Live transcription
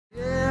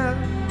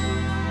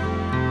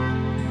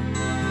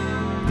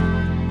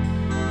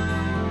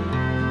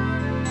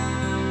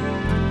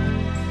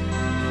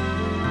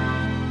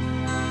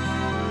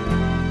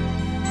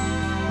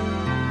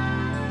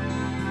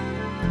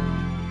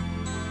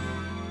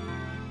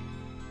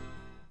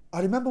I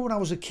remember when I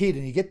was a kid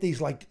and you get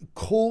these like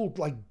cold,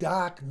 like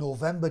dark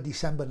November,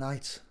 December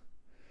nights,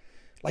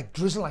 like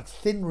drizzling, like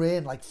thin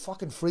rain, like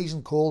fucking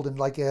freezing cold, and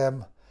like,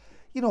 you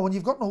know, when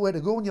you've got nowhere to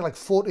go when you're like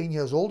 14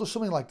 years old or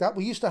something like that.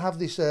 We used to have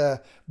this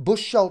bus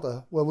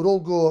shelter where we'd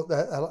all go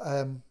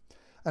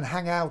and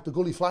hang out, the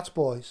Gully Flats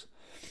boys,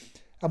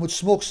 and would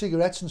smoke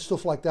cigarettes and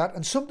stuff like that.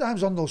 And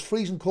sometimes on those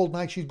freezing cold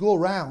nights, you'd go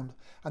around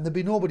and there'd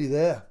be nobody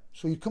there.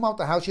 So you'd come out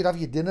the house, you'd have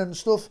your dinner and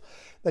stuff,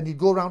 then you'd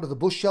go around to the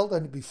bus shelter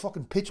and it'd be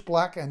fucking pitch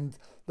black and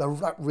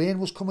that rain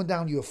was coming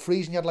down, you were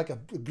freezing, you had like a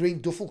green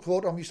duffel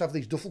coat on. We used to have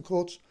these duffel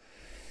coats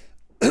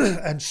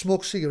and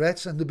smoke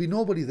cigarettes, and there'd be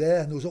nobody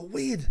there, and there was a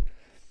weird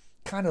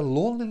kind of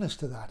loneliness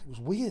to that. It was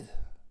weird.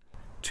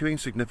 Too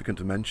Insignificant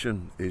to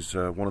Mention is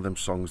one of them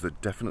songs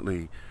that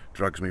definitely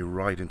drags me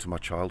right into my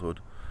childhood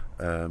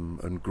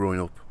and growing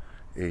up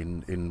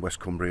in West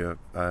Cumbria,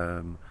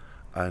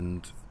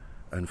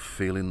 and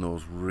feeling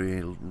those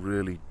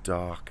really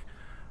dark,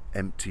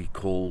 empty,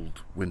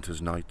 cold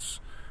winter's nights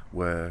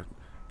where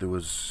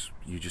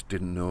you just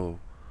didn't know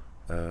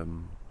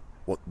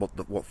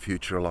what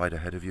future lied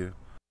ahead of you.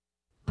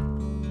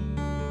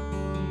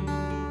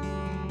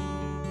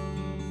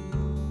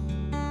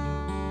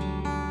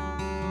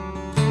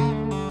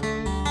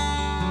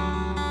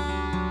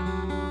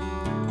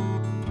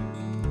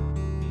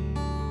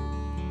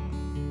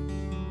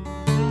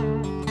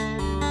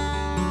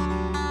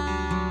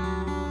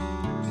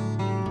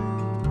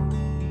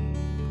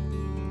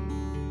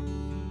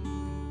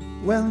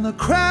 When the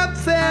crab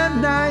fair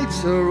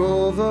nights are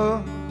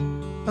over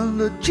and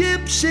the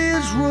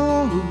gypsies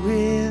roll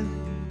away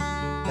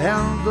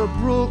and the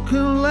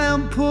broken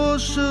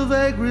lamppost of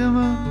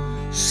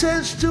agreement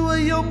says to a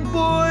young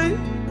boy,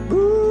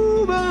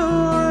 move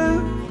on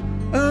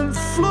and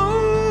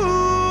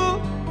flow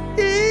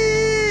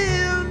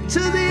into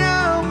the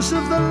arms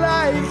of the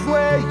life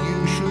where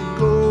you should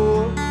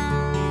go.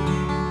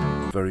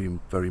 Very,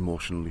 very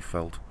emotionally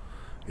felt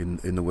in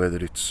the way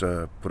that it's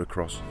put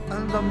across.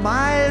 And the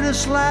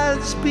Midas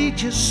lad's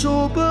beach is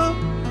sober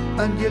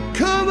and you're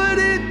covered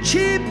in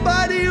cheap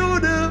body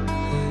odor,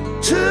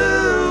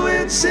 too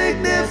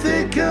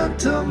insignificant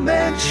to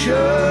mention.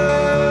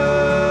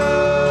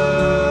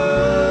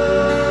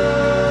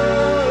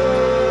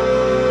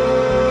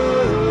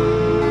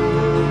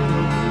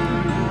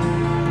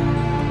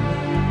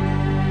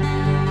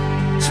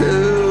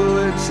 Too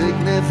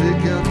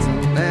insignificant to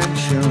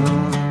mention.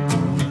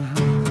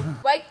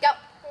 Wake up,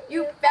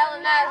 you fell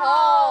in that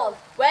hole.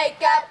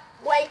 Wake up,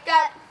 wake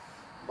up,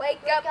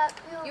 wake up,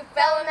 you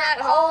fell in that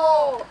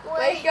hole.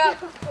 Wake up,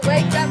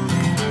 wake up,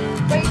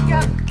 wake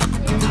up,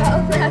 you fell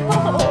in that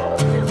hole.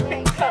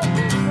 Wake up,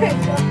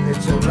 wake up.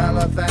 It's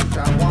irrelevant, I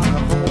wanna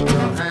hold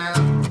your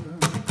hand.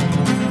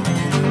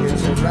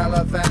 It's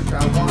irrelevant, I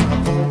wanna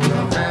hold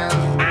your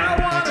hand. I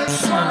wanna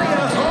swallow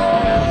your whole.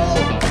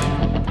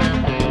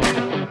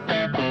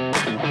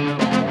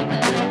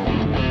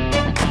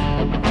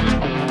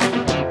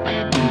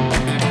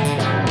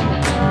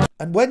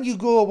 And when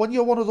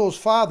you're one of those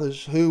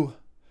fathers who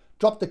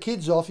drop the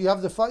kids off, you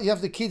have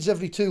the kids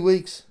every 2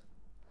 weeks,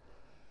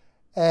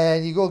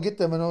 and you go get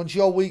them, and it's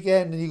your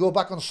weekend, and you go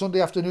back on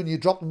Sunday afternoon, and you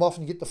drop them off,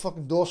 and you get the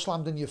fucking door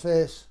slammed in your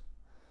face.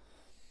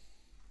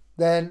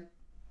 Then,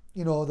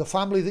 you know, the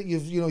family that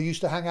you've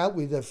used to hang out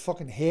with, they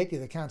fucking hate you,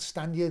 they can't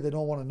stand you, they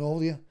don't want to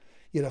know you.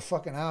 You're a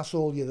fucking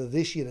asshole. You're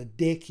this. You're a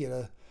dick.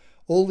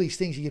 All these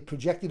things you get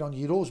projected on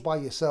you. You're always by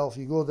yourself.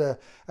 You go there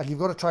and you've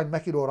got to try and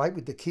make it all right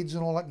with the kids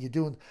and all that. You're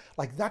doing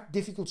like that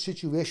difficult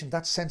situation,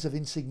 that sense of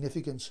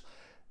insignificance.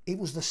 It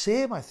was the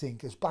same, I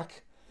think, as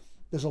back.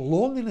 There's a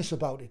loneliness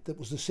about it that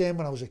was the same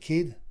when I was a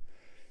kid.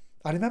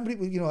 I remember it.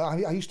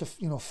 I used to,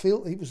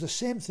 feel it was the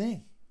same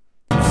thing.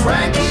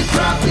 Frankie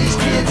dropped these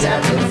kids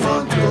at the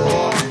front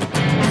door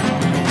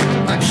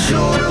and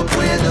showed up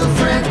with a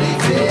friendly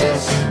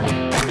face.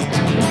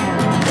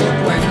 But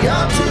when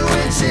you're too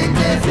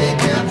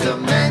insignificant to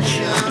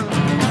mention,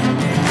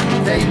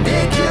 they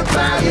make you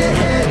bow your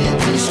head in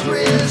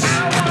disgrace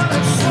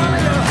and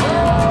swallow your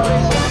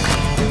whole.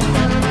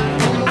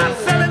 I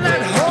fell in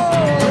that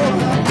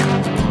hole.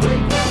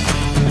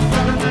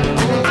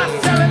 I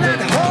fell in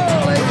that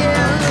hole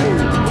again.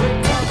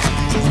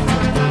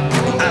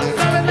 I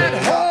fell in that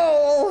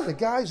hole. The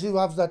guys who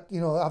have that,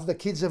 have the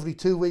kids every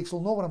 2 weeks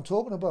will know what I'm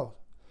talking about.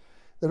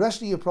 The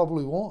rest of you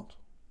probably won't.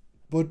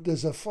 But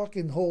there's a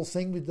fucking whole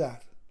thing with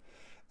that.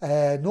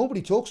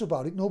 Nobody talks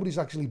about it. Nobody's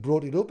actually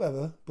brought it up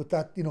ever. But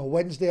that,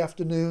 Wednesday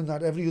afternoon,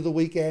 that every other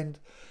weekend,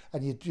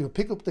 and you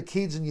pick up the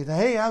kids and you say,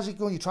 hey, how's it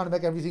going? You're trying to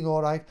make everything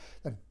all right.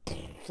 Then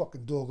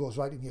fucking door goes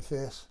right in your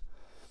face.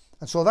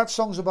 And so that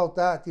song's about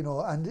that,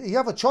 and you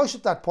have a choice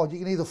at that point. You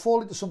can either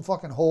fall into some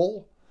fucking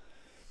hole,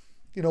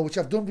 which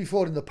I've done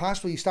before in the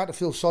past, where you start to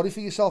feel sorry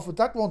for yourself, but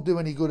that won't do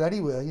any good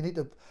anyway. You need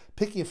to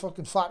pick your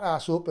fucking fat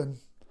ass up and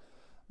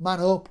man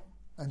up.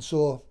 And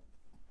so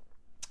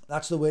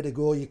that's the way to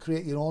go. You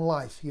create your own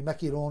life. You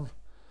make your own,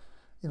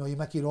 you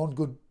make your own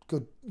good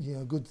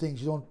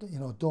things. You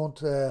don't,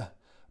 don't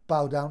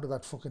bow down to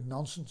that fucking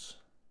nonsense.